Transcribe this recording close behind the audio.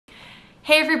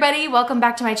Hey everybody, welcome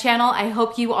back to my channel. I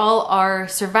hope you all are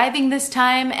surviving this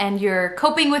time and you're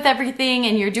coping with everything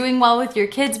and you're doing well with your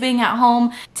kids being at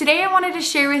home. Today I wanted to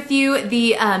share with you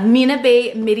the Mina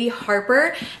Baie Midi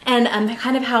Harper and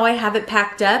kind of how I have it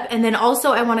packed up, and then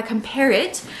also I want to compare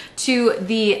it to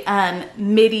the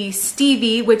Midi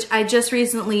Stevie, which I just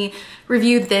recently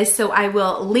reviewed this, so I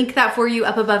will link that for you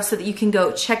up above so that you can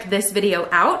go check this video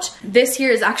out. This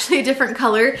here is actually a different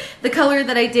color. The color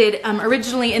that I did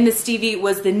originally in the Stevie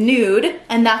was the nude,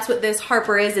 and that's what this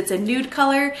Harper is. It's a nude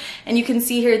color, and you can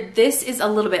see here this is a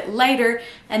little bit lighter,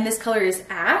 and this color is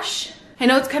ash. I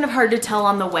know it's kind of hard to tell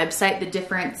on the website the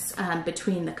difference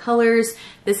between the colors.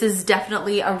 This is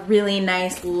definitely a really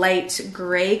nice light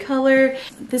gray color.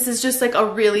 This is just like a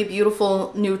really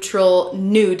beautiful neutral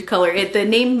nude color. The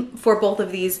name for both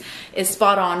of these is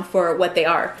spot on for what they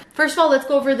are. First of all, let's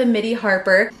go over the Midi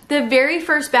Harper. The very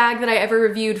first bag that I ever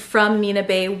reviewed from Mina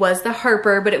Baie was the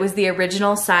Harper, but it was the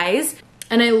original size.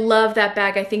 And I love that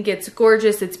bag. I think it's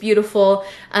gorgeous, it's beautiful,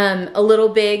 a little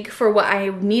big for what I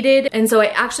needed. And so I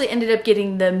actually ended up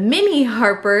getting the mini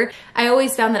Harper. I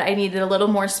always found that I needed a little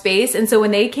more space. And so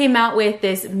when they came out with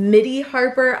this Midi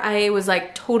Harper, I was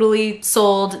like totally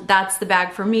sold. That's the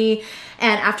bag for me.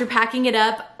 And after packing it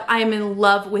up, I'm in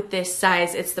love with this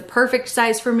size. It's the perfect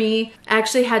size for me. I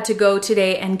actually had to go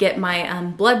today and get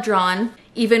my blood drawn.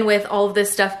 Even with all of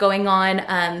this stuff going on,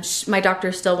 my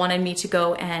doctor still wanted me to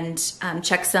go and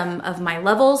check some of my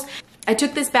levels. I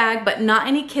took this bag, but not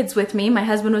any kids with me. My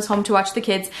husband was home to watch the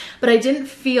kids, but I didn't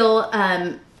feel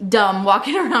dumb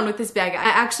walking around with this bag. I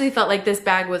actually felt like this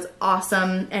bag was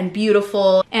awesome and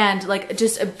beautiful and like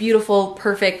just a beautiful,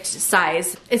 perfect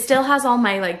size. It still has all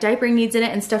my like diapering needs in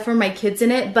it and stuff for my kids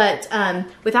in it, but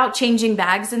without changing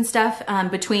bags and stuff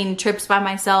between trips by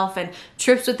myself and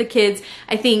trips with the kids,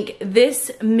 I think this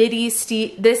Midi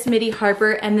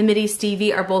Harper and the Midi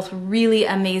Stevie are both really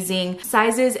amazing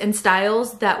sizes and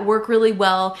styles that work really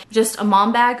well, just a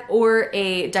mom bag or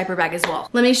a diaper bag as well.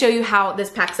 Let me show you how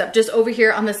this packs up. Just over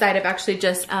here on the side, I've actually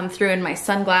just threw in my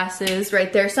sunglasses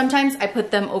right there. Sometimes I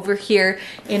put them over here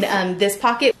in this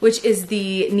pocket, which is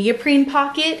the neoprene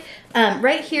pocket.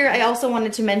 Right here, I also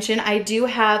wanted to mention, I do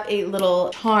have a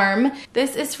little charm.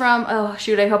 This is from, oh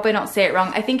shoot, I hope I don't say it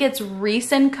wrong. I think it's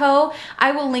Reese & Co.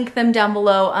 I will link them down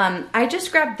below. I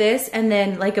just grabbed this and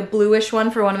then like a bluish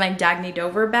one for one of my Dagny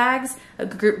Dover bags, a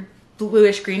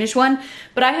bluish greenish one,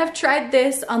 but I have tried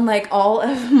this on like all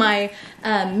of my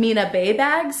Mina Baie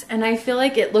bags, and I feel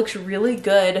like it looks really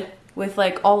good with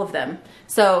like all of them.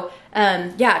 So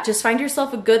yeah, just find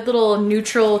yourself a good little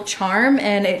neutral charm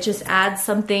and it just adds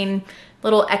something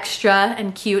little extra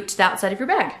and cute to the outside of your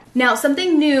bag. Now,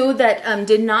 something new that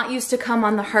did not used to come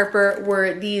on the Harper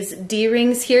were these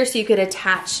D-rings here, so you could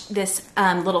attach this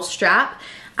little strap.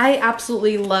 I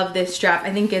absolutely love this strap.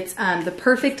 I think it's the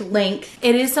perfect length.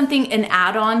 It is something, an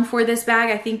add-on for this bag.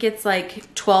 I think it's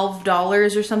like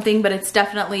 $12 or something, but it's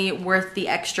definitely worth the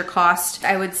extra cost.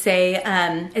 I would say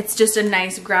it's just a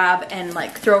nice grab and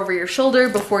like throw over your shoulder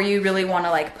before you really want to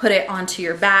like put it onto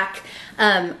your back.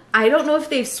 I don't know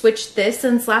if they've switched this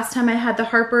since last time I had the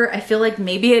Harper. I feel like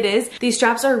maybe it is. These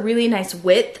straps are really nice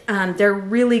width. They're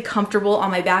really comfortable on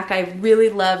my back. I really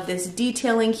love this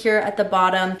detailing here at the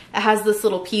bottom. It has this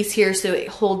little piece here so it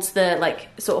holds the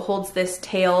it holds this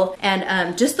tail,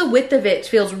 and just the width of it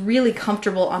feels really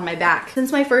comfortable on my back.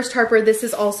 Since my first Harper, this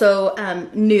is also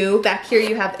new. Back here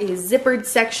you have a zippered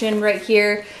section right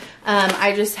here.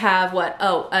 I just have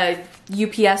a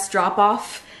UPS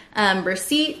drop-off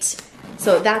receipt.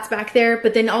 So that's back there,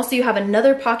 but then also you have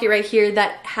another pocket right here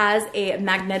that has a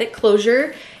magnetic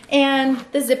closure and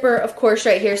the zipper, of course,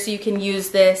 right here, so you can use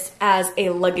this as a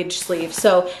luggage sleeve.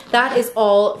 So that is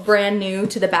all brand new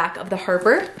to the back of the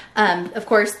Harper. Of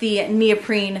course, the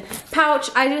neoprene pouch,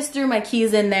 I just threw my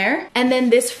keys in there. And then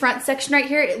this front section right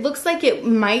here, it looks like it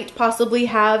might possibly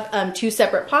have two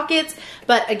separate pockets,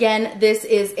 but again, this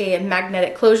is a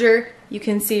magnetic closure. You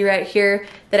can see right here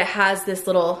that it has this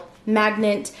little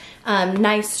magnet,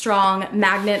 nice strong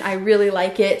magnet. I really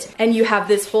like it, and you have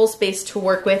this whole space to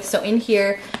work with. So in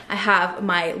here I have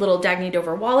my little Dagny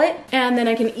Dover wallet, and then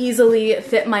I can easily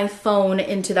fit my phone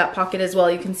into that pocket as well.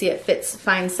 You can see it fits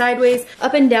fine sideways.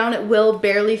 Up and down it will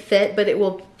barely fit, but it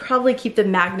will probably keep the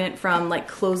magnet from like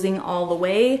closing all the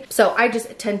way. So I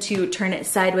just tend to turn it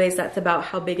sideways. That's about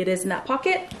how big it is in that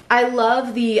pocket. I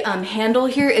love the handle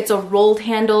here. It's a rolled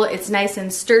handle. It's nice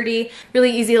and sturdy, really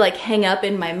easy to like hang up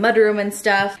in my mudroom and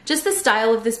stuff. Just the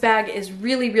style of this bag is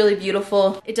really, really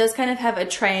beautiful. It does kind of have a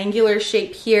triangular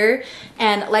shape here,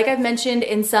 and like I've mentioned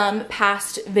in some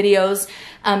past videos,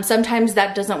 Sometimes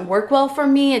that doesn't work well for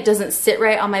me. It doesn't sit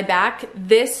right on my back.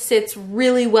 This sits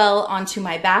really well onto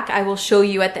my back. I will show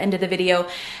you at the end of the video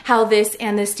how this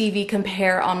and the Stevie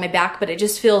compare on my back, but it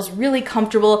just feels really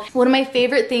comfortable. One of my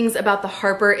favorite things about the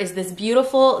Harper is this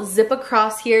beautiful zip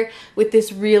across here with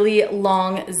this really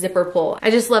long zipper pull. I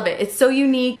just love it. It's so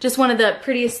unique. Just one of the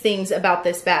prettiest things about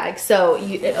this bag. So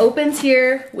it opens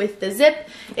here with the zip.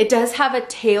 It does have a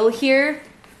tail here,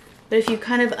 but if you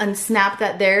kind of unsnap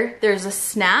that there's a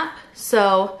snap.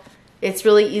 So it's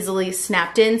really easily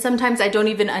snapped in. Sometimes I don't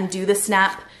even undo the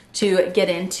snap to get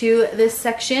into this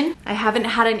section. I haven't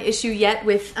had an issue yet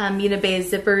with Mina Baie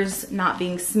zippers not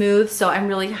being smooth, so I'm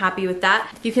really happy with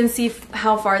that. You can see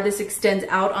how far this extends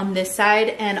out on this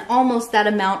side and almost that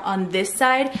amount on this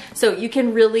side, so you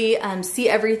can really see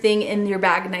everything in your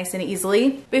bag nice and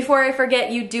easily. Before I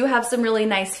forget, you do have some really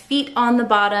nice feet on the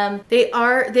bottom. They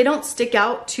don't stick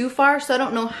out too far, so I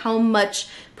don't know how much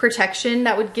protection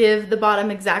that would give the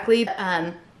bottom exactly.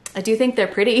 I do think they're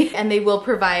pretty, and they will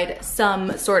provide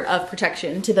some sort of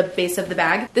protection to the base of the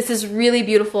bag. This is really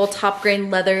beautiful top grain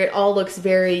leather. It all looks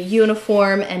very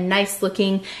uniform and nice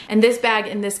looking, and this bag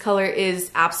in this color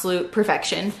is absolute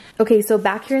perfection. Okay, so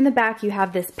back here in the back you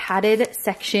have this padded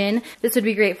section. This would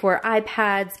be great for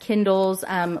iPads, Kindles,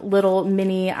 little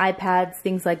mini iPads,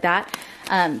 things like that.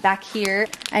 Back here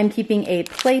I'm keeping a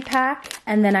play pack,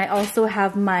 and then I also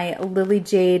have my Lily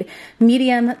Jade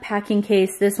medium packing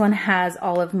case. This one has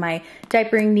all of my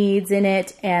diapering needs in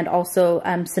it and also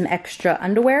some extra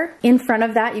underwear. In front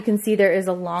of that you can see there is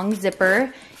a long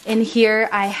zipper. In here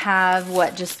I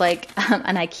have just like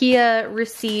an IKEA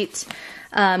receipt,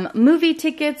 movie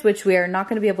tickets, which we are not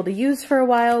going to be able to use for a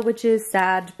while, which is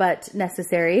sad but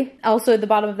necessary. Also at the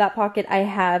bottom of that pocket I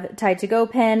have Tide to Go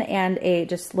pen and a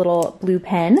just little blue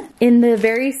pen. In the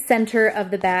very center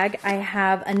of the bag I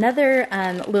have another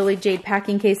Lily Jade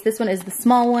packing case. This one is the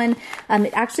small one.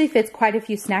 It actually fits quite a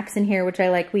few snacks in here, which I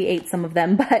like. We ate some of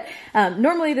them, but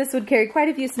normally this would carry quite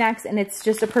a few snacks, and it's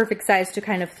just a perfect size to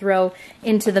kind of throw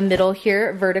into the middle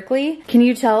here vertically. Can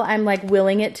you tell I'm like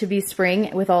willing it to be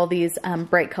spring with all these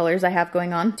bright colors I have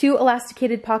going on. Two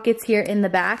elasticated pockets here in the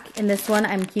back. In this one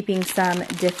I'm keeping some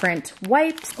different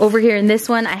wipes. Over here in this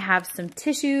one I have some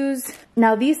tissues.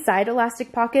 Now these side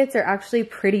elastic pockets are actually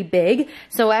pretty big,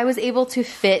 so I was able to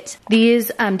fit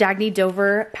these Dagny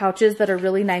Dover pouches that are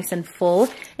really nice and full.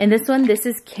 In this one, this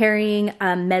is carrying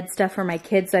med stuff for my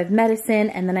kids, so I have medicine,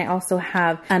 and then I also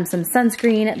have some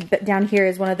sunscreen. But down here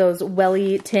is one of those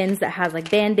welly tins that has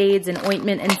like band-aids and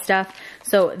ointment and stuff.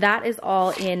 So that is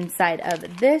all inside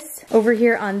of this. Over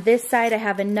here on this side, I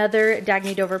have another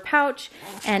Dagny Dover pouch.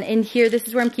 And in here, this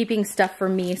is where I'm keeping stuff for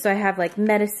me. So I have like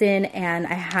medicine, and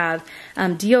I have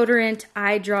deodorant,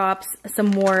 eye drops,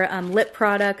 some more lip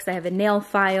products. I have a nail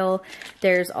file.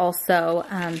 There's also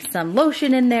some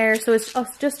lotion in there. So it's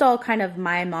just all kind of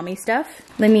my mommy stuff.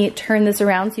 Let me turn this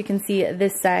around so you can see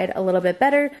this side a little bit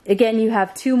better. Again, you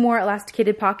have two more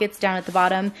elasticated pockets down at the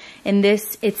bottom. In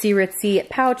this itsy ritzy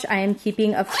pouch, I am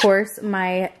keeping, of course,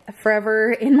 my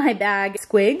forever in my bag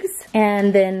squigs.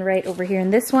 And then right over here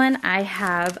in this one, I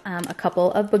have a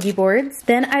couple of boogie boards.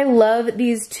 Then I love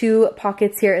these two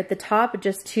pockets here at the top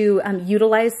just to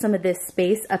utilize some of this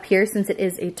space up here since it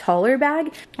is a taller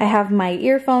bag. I have my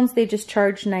earphones. They just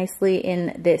charge nicely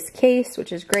in this case,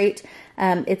 which is great.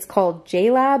 It's called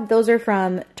J-Lab. Those are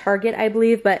from Target, I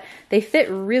believe, but they fit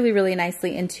really, really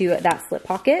nicely into that slip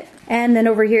pocket. And then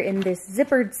over here in this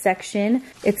zippered section,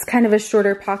 it's kind of a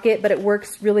shorter pocket, but it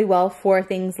works really well for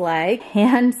things like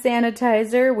hand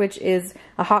sanitizer, which is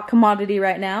a hot commodity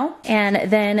right now.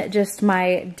 And then just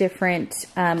my different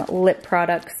lip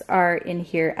products are in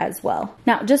here as well.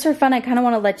 Now, just for fun, I kind of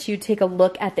want to let you take a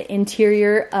look at the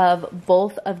interior of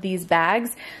both of these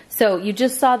bags. So you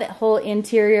just saw the whole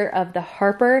interior of the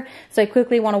Harper. So I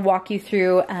quickly want to walk you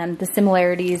through the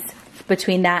similarities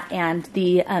between that and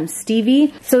the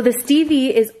Stevie. So the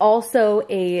Stevie is also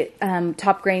a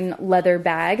top grain leather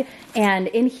bag, and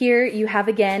in here you have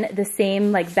again the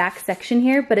same like back section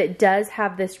here, but it does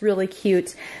have this really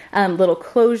cute little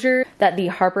closure that the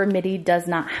Harper Midi does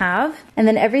not have. And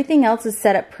then everything else is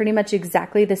set up pretty much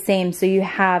exactly the same. So you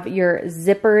have your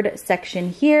zippered section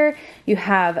here, you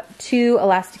have two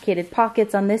elasticated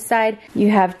pockets on this side, you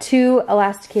have two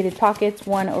elasticated pockets,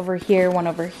 one over here on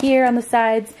the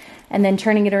sides. and then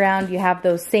turning it around, you have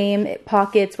those same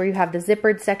pockets where you have the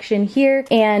zippered section here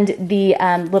and the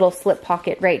little slip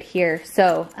pocket right here.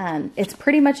 So it's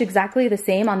pretty much exactly the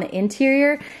same on the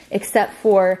interior, except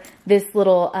for this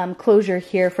little closure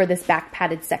here for this back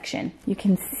padded section. You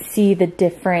can see the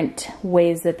different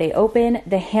ways that they open.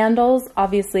 The handles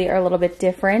obviously are a little bit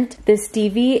different. This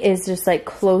Stevie is just like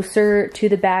closer to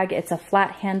the bag. It's a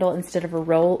flat handle instead of a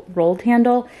rolled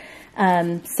handle.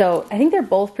 So I think they're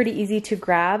both pretty easy to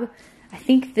grab. I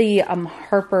think the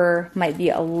Harper might be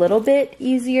a little bit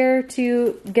easier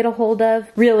to get a hold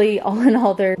of. Really, all in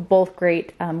all, they're both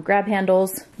great grab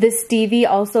handles. This Stevie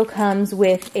also comes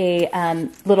with a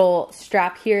little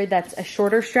strap here that's a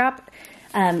shorter strap.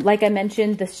 Like I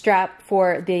mentioned, the strap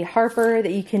for the Harper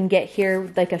that you can get here,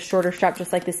 like a shorter strap,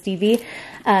 just like the Stevie.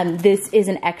 This is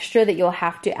an extra that you'll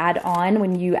have to add on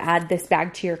when you add this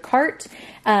bag to your cart.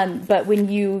 But when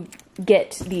you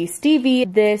get the Stevie,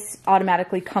 this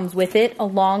automatically comes with it,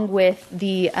 along with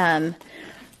the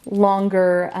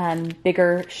longer,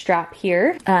 bigger strap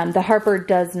here. The Harper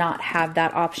does not have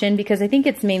that option because I think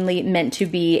it's mainly meant to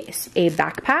be a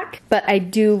backpack, but I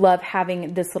do love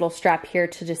having this little strap here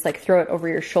to just like throw it over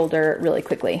your shoulder really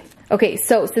quickly. Okay,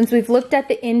 so since we've looked at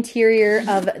the interior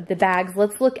of the bags,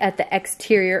 let's look at the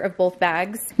exterior of both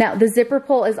bags. Now, the zipper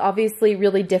pull is obviously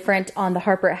really different on the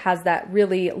Harper. It has that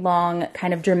really long,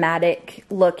 kind of dramatic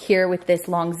look here with this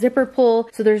long zipper pull.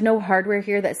 So there's no hardware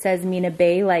here that says Mina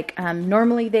Baie like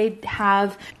normally they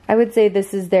have. I would say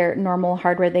this is their normal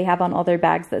hardware they have on all their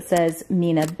bags that says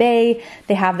Mina Baie.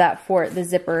 They have that for the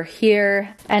zipper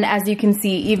here. And as you can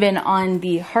see, even on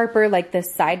the Harper, like the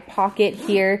side pocket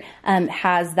here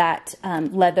has that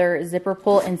leather zipper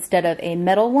pull instead of a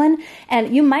metal one.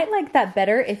 And you might like that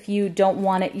better if you don't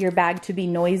want your bag to be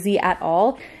noisy at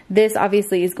all. This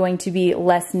obviously is going to be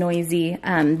less noisy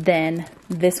than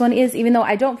this one is, even though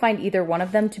I don't find either one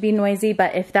of them to be noisy.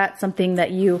 But if that's something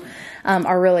that you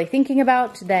are really thinking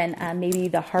about, then maybe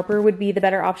the Harper would be the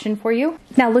better option for you.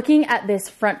 Now, looking at this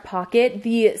front pocket,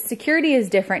 the security is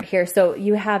different here. So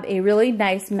you have a really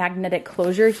nice magnetic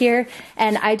closure here,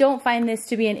 and I don't find this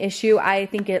to be an issue. I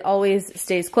think it always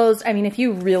stays closed. I mean, if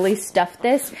you really stuff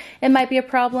this, it might be a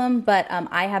problem, but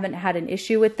I haven't had an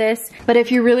issue with this. But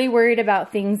if you're really worried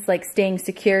about things like staying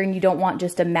secure and you don't want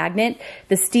just a magnet,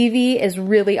 the Stevie is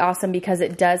really awesome because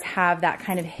it does have that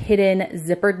kind of hidden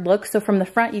zippered look. So from the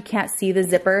front, you can't see the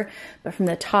zipper, but from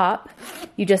the top,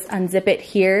 you just unzip it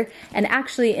here. And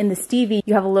actually in the Stevie,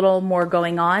 you have a little more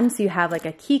going on. So you have like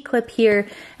a key clip here,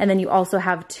 and then you also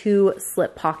have two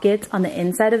slip pockets on the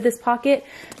inside of this pocket.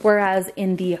 Whereas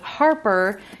in the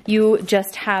Harper, you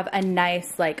just have a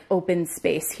nice like open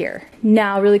space here.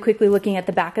 Now, really quickly looking at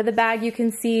the back of the bag, you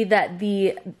can see that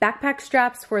the backpack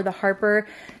straps for the Harper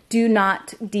do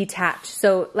not detach.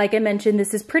 So like I mentioned,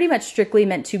 this is pretty much strictly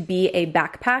meant to be a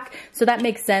backpack. So that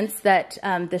makes sense that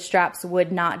the straps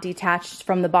would not detach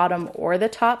from the bottom or the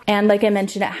top. And like I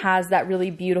mentioned, it has that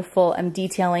really beautiful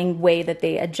detailing way that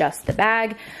they adjust the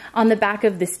bag. On the back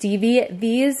of the Stevie,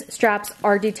 these straps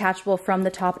are detachable from the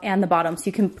top and the bottom. So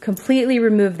you can completely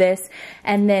remove this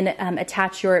and then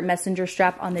attach your messenger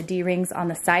strap on the D-rings on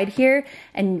the side here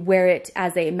and wear it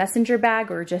as a messenger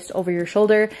bag or just over your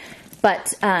shoulder.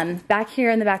 But back here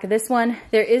in the back of this one,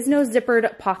 there is no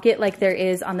zippered pocket like there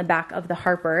is on the back of the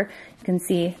Harper. You can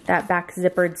see that back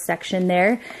zippered section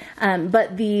there.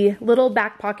 But the little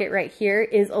back pocket right here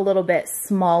is a little bit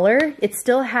smaller. It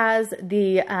still has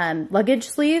the luggage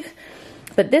sleeve,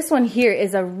 but this one here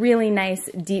is a really nice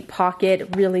deep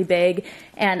pocket, really big.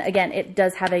 And again, it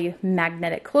does have a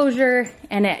magnetic closure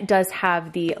and it does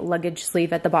have the luggage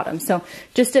sleeve at the bottom. So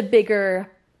just a bigger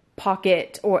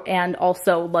pocket and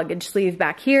also luggage sleeve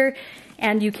back here.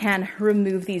 And you can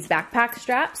remove these backpack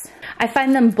straps. I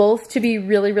find them both to be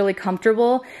really, really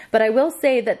comfortable, but I will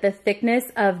say that the thickness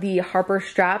of the Harper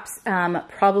straps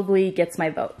probably gets my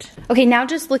vote. Okay, now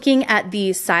just looking at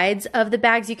the sides of the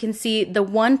bags, you can see the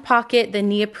one pocket, the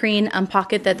neoprene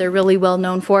pocket that they're really well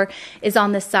known for, is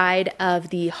on the side of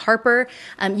the Harper.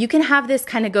 You can have this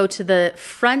kind of go to the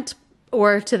front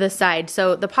or to the side.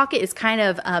 So the pocket is kind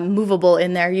of movable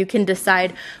in there. You can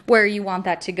decide where you want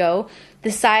that to go.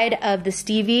 The side of the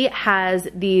Stevie has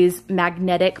these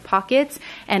magnetic pockets,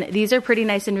 and these are pretty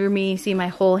nice and roomy. You see my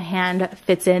whole hand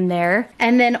fits in there.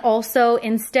 And then also,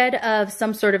 instead of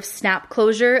some sort of snap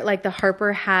closure like the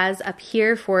Harper has up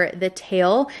here for the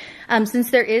tail,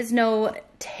 since there is no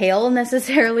tail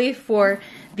necessarily for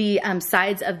the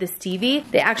sides of the Stevie,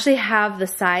 they actually have the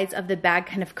sides of the bag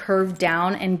kind of curved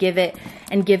down and give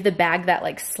the bag that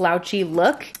like slouchy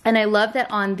look. And I love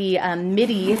that on the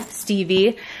Midi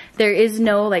Stevie, there is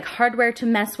no like hardware to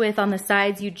mess with on the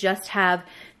sides. You just have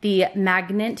the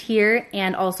magnet here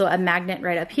and also a magnet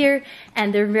right up here,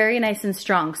 and they're very nice and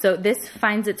strong. So this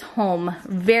finds its home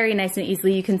very nice and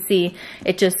easily. You can see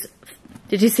it just,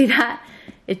 did you see that?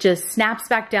 It just snaps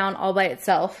back down all by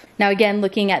itself. Now again,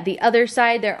 looking at the other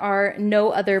side, there are no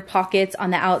other pockets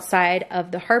on the outside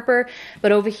of the Harper,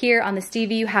 but over here on the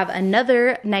Stevie, you have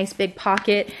another nice big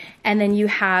pocket, and then you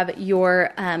have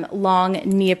your long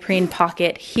neoprene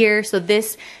pocket here. So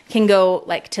this can go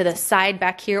like to the side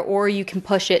back here, or you can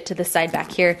push it to the side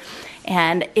back here.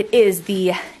 And it is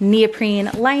the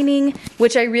neoprene lining,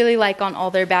 which I really like on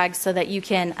all their bags, so that you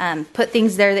can put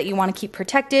things there that you want to keep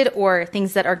protected or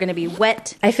things that are going to be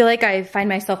wet. I feel like I find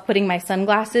myself putting my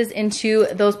sunglasses into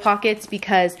those pockets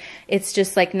because it's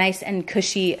just like nice and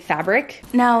cushy fabric.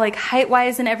 Now, like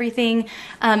height-wise and everything,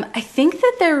 I think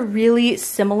that they're really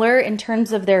similar in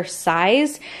terms of their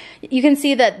size. You can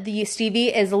see that the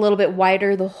Stevie is a little bit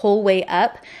wider the whole way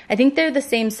up. I think they're the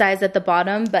same size at the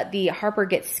bottom, but the Harper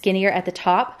gets skinnier at the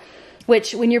top,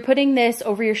 which when you're putting this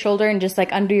over your shoulder and just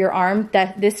like under your arm,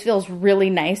 this feels really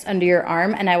nice under your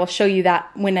arm, and I will show you that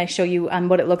when I show you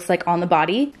what it looks like on the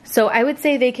body. So I would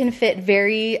say they can fit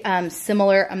very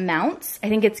similar amounts. I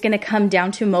think it's gonna come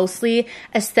down to mostly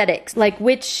aesthetics, like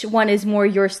which one is more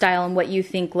your style and what you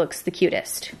think looks the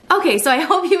cutest. Okay, so I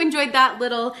hope you enjoyed that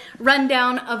little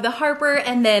rundown of the Harper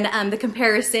and then the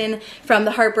comparison from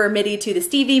the Harper Midi to the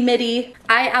Stevie Midi.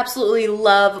 I absolutely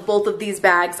love both of these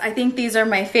bags. I think these are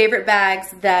my favorite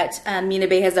bags that Mina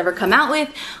Baie has ever come out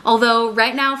with. Although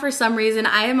right now, for some reason,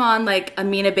 I am on like a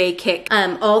Mina Baie kick.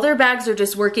 All their bags are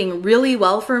just working really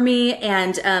well for me,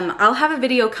 and I'll have a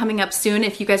video coming up soon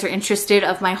if you guys are interested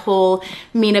of my whole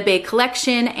Mina Baie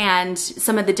collection and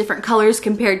some of the different colors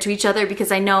compared to each other,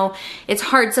 because I know it's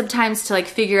hard sometimes to like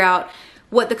figure out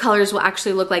what the colors will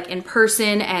actually look like in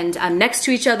person and next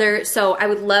to each other. So I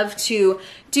would love to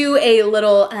do a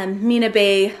little Mina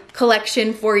Baie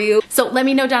collection for you. So let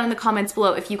me know down in the comments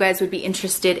below if you guys would be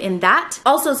interested in that.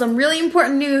 Also, some really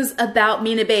important news about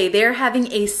Mina Baie. They're having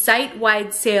a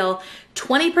site-wide sale,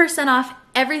 20% off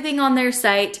everything on their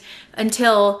site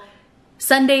until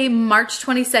Sunday, March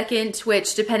 22nd,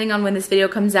 which depending on when this video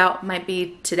comes out might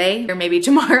be today or maybe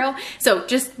tomorrow. So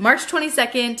just March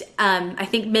 22nd, I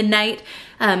think midnight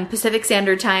Pacific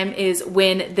Standard Time is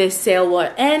when this sale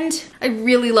will end. I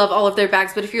really love all of their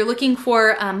bags, but if you're looking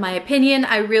for my opinion,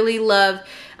 I really love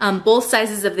both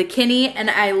sizes of the Kinney, and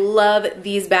I love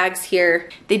these bags here.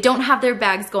 They don't have their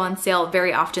bags go on sale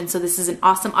very often, so this is an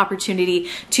awesome opportunity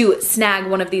to snag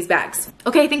one of these bags.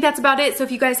 Okay, I think that's about it. So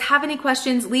if you guys have any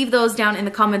questions, leave those down in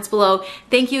the comments below.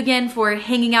 Thank you again for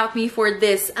hanging out with me for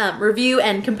this review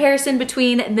and comparison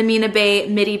between the Mina Baie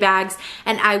Midi bags,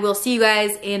 and I will see you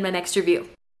guys in my next review.